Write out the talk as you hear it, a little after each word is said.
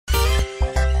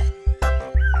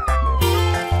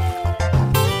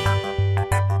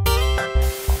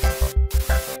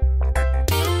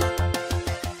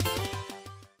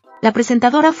La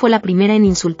presentadora fue la primera en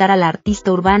insultar a la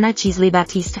artista urbana Chesly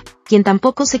Bautista, quien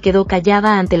tampoco se quedó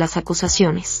callada ante las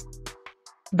acusaciones.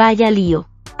 Vaya lío.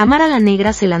 Amara La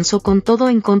Negra se lanzó con todo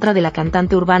en contra de la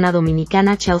cantante urbana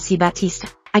dominicana Chelsy Bautista,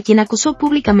 a quien acusó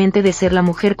públicamente de ser la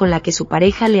mujer con la que su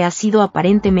pareja le ha sido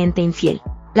aparentemente infiel.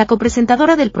 La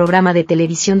copresentadora del programa de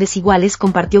televisión Desiguales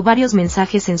compartió varios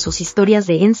mensajes en sus historias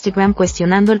de Instagram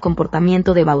cuestionando el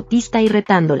comportamiento de Bautista y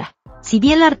retándola. Si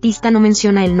bien la artista no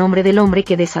menciona el nombre del hombre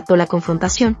que desató la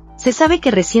confrontación, se sabe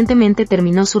que recientemente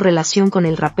terminó su relación con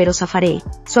el rapero Zafaré,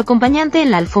 su acompañante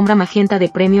en la alfombra magenta de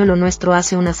Premio Lo Nuestro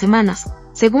hace unas semanas,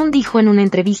 según dijo en una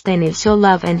entrevista en el show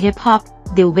Love and Hip Hop,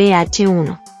 de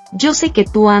VH1. Yo sé que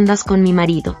tú andas con mi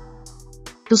marido.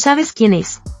 ¿Tú sabes quién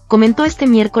es?, comentó este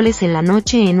miércoles en la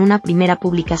noche en una primera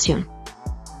publicación.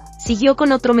 Siguió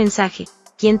con otro mensaje: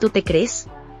 ¿quién tú te crees?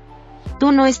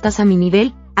 Tú no estás a mi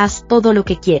nivel, haz todo lo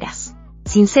que quieras.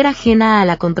 Sin ser ajena a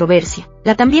la controversia,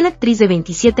 la también actriz de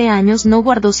 27 años no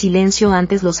guardó silencio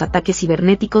ante los ataques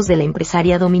cibernéticos de la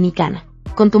empresaria dominicana.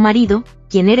 Con tu marido,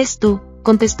 ¿quién eres tú?,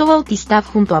 contestó Bautista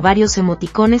junto a varios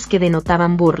emoticones que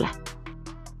denotaban burla.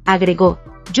 Agregó: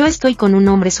 yo estoy con un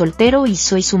hombre soltero y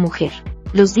soy su mujer.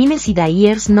 Los dimes y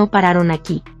daíers no pararon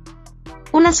aquí.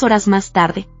 Unas horas más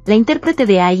tarde, la intérprete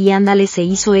de Ahí Ándale se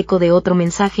hizo eco de otro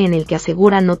mensaje en el que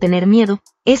asegura no tener miedo,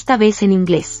 esta vez en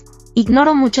inglés.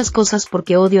 Ignoro muchas cosas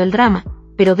porque odio el drama,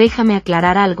 pero déjame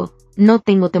aclarar algo, no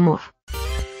tengo temor.